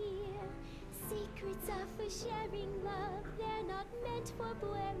can hear. Secrets are for sharing love, they're not meant for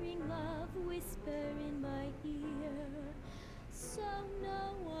blaring love. Whisper in my ear, so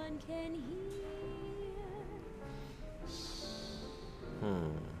no one can hear. Shh.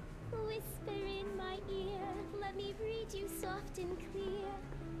 Whisper in my ear, let me read you soft and clear.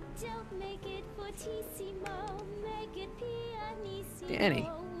 Don't make it fortissimo, make it pianissimo. Danny.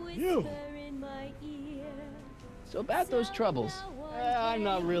 You. In my ear. So about those troubles. I'm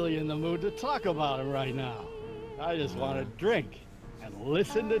not really in the mood to talk about it right now. I just want to drink and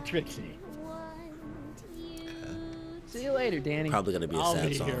listen to Trixie. See you later, Danny. Probably gonna be a I'll sad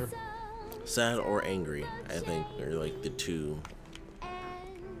be song. here. Sad or angry, I think, are like the two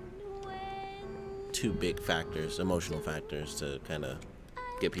big factors, emotional factors to kind of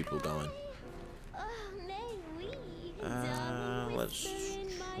get people going. Let's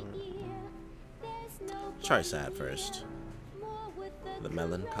try sad first. The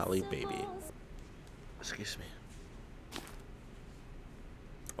Melancholy Baby. Excuse me.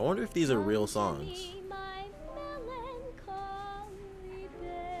 I wonder if these are real songs.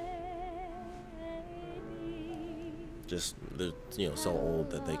 Just they're, you know, so old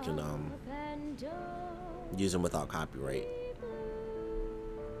that they can use them without copyright.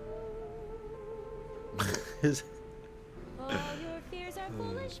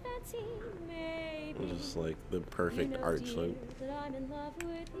 Just like the perfect arch. Like,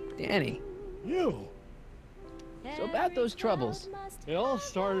 Danny. You. So about those troubles. It all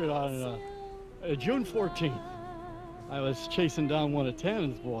started on June 14th. I was chasing down one of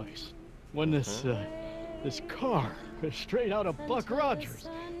Tannen's boys when this car, straight out of Buck Rogers,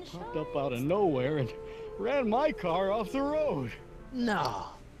 popped up out of nowhere and ran my car off the road. No.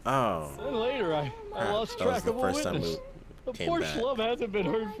 oh. Then later, I lost That was track the of a first time witness. The came poor back. schlub hasn't been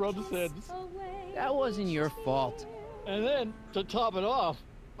heard from since. That wasn't your fault. And then, to top it off,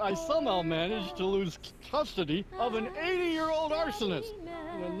 I somehow managed to lose custody of an 80-year-old arsonist.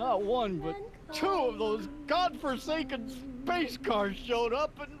 And not one, but two of those godforsaken space cars showed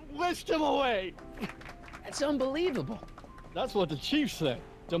up and whisked him away. That's unbelievable. That's what the chief said.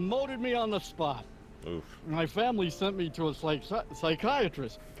 Demoted me on the spot. Oof. My family sent me to a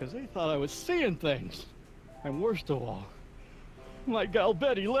psychiatrist because they thought I was seeing things. And worst of all, my gal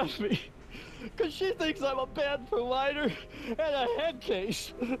Betty left me because she thinks I'm a bad provider and a head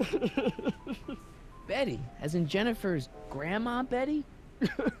case. Betty, as in Jennifer's grandma Betty?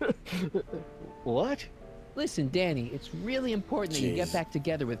 What? Listen, Danny, it's really important that you get Jeez. back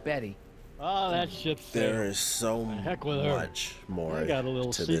together with Betty. Oh, that shit's There is so heck with her. much more I got a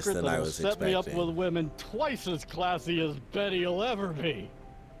little to this secret than I that'll was set me up expecting. with women twice as classy as Betty will ever be.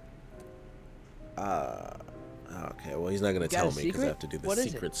 Okay, well, he's not gonna tell me because I have to do the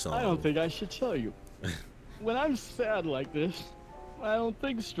secret song. I don't think I should tell you. When I'm sad like this, I don't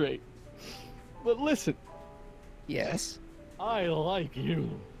think straight. But listen. Yes? I like you.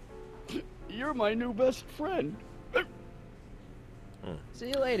 You're my new best friend. See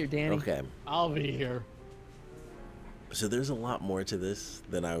you later, Danny. Okay. I'll be here. So there's a lot more to this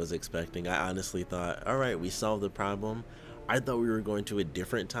than I was expecting. I honestly thought, all right, we solved the problem. I thought we were going to a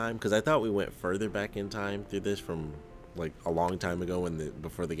different time because I thought we went further back in time through this from like a long time ago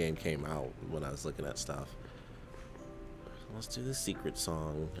before the game came out when I was looking at stuff. Let's do the secret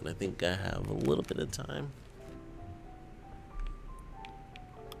song, and I think I have a little bit of time.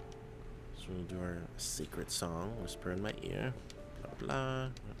 So we'll do our secret song, whisper in my ear, blah blah.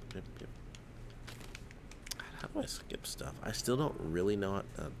 How do I skip stuff? I still don't really know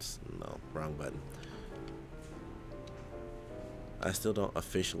how, no, wrong button. I still don't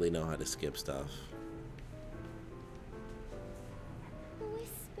officially know how to skip stuff.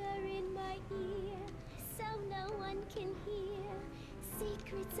 Whisper in my ear, so no one can hear.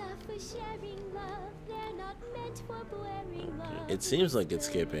 Secrets are for sharing love, they're not meant for blaring love. It seems like it's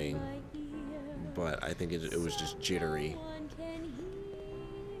skipping, but I think it was just jittery.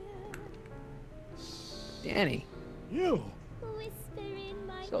 Danny. You.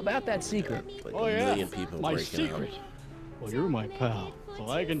 So about that secret. Like Oh a yeah, million people my breaking secret. out. Well, you're my pal, so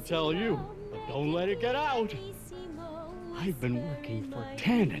I can tell you, but don't let it get out. I've been working for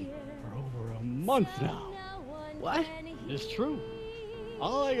Tannen for over a month now. What? It's true.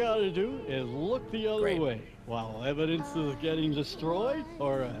 All I gotta do is look the other way while evidence is getting destroyed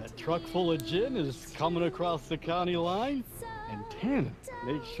or a truck full of gin is coming across the county line. And Tannen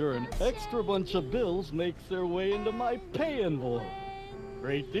makes sure an extra bunch of bills makes their way into my pay envelope.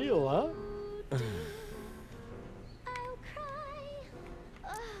 Great deal, huh?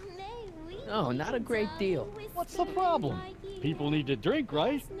 No, not a great deal. What's the problem? People need to drink,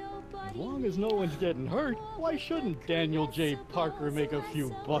 right? As long as no one's getting hurt, why shouldn't Daniel J. Parker make a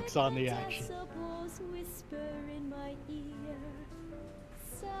few bucks on the action?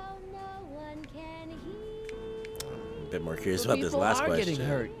 I'm a bit more curious about this last People are question. getting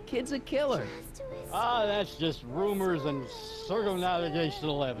hurt. Kid's a killer. Ah, that's just rumors and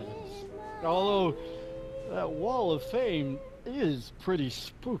circumnavigational evidence. Although, that wall of fame is pretty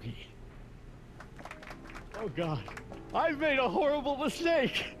spooky. Oh God, I've made a horrible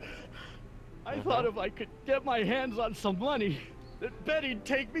mistake. I thought if I could get my hands on some money, that Betty'd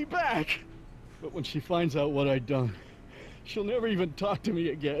take me back. But when she finds out what I'd done, she'll never even talk to me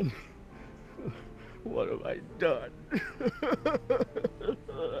again. What have I done?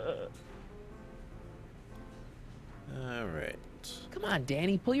 All right. Come on,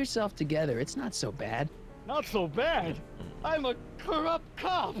 Danny, pull yourself together. It's not so bad. Not so bad. I'm a corrupt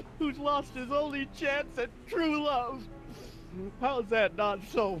cop who's lost his only chance at true love. How's that not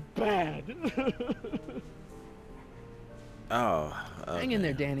so bad? Oh. Okay. Hang in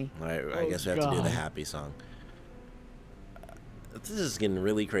there, Danny. All right, I guess we have to do the happy song. This is getting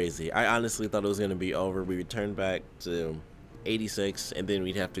really crazy. I honestly thought it was going to be over. We returned back to 86, and then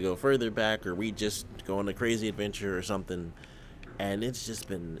we'd have to go further back, or we'd just go on a crazy adventure or something. And it's just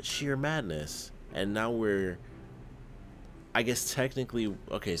been sheer madness. And now we're, I guess technically,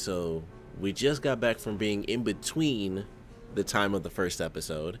 okay, so we just got back from being in between the time of the first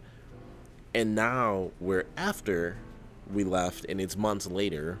episode, and now we're after we left, and it's months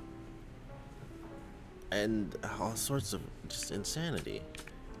later, and all sorts of just insanity.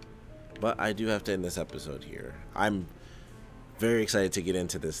 But I do have to end this episode here. I'm very excited to get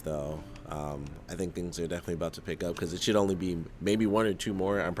into this, though. I think things are definitely about to pick up because it should only be maybe one or two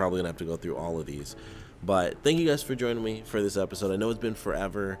more. I'm probably gonna have to go through all of these. But thank you guys for joining me for this episode. I know it's been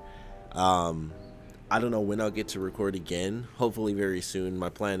forever. I don't know when I'll get to record again. Hopefully very soon. My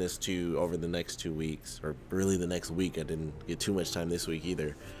plan is to, over the next 2 weeks, or really the next week. I didn't get too much time this week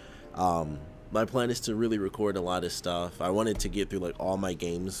either. My plan is to really record a lot of stuff. I wanted to get through like all my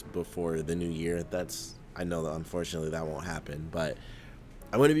games before the new year. I know that unfortunately that won't happen, but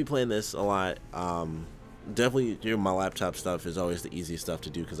I'm going to be playing this a lot. Definitely doing my laptop stuff is always the easiest stuff to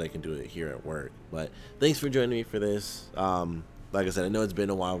do because I can do it here at work. But thanks for joining me for this. Like I said, I know it's been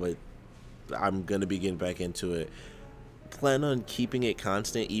a while, but I'm going to be getting back into it. Plan on keeping it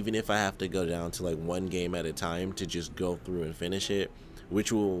constant, even if I have to go down to like one game at a time to just go through and finish it,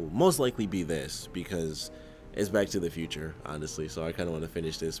 which will most likely be this because it's Back to the Future, honestly. So I kind of want to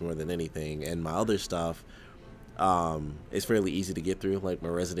finish this more than anything. And my other stuff is fairly easy to get through, like my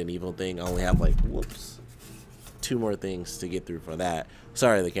Resident Evil thing. I only have like, 2 more things to get through for that.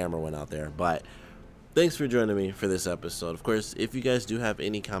 Sorry the camera went out there, but thanks for joining me for this episode. Of course, if you guys do have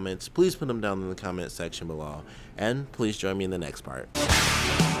any comments, please put them down in the comment section below. And please join me in the next part.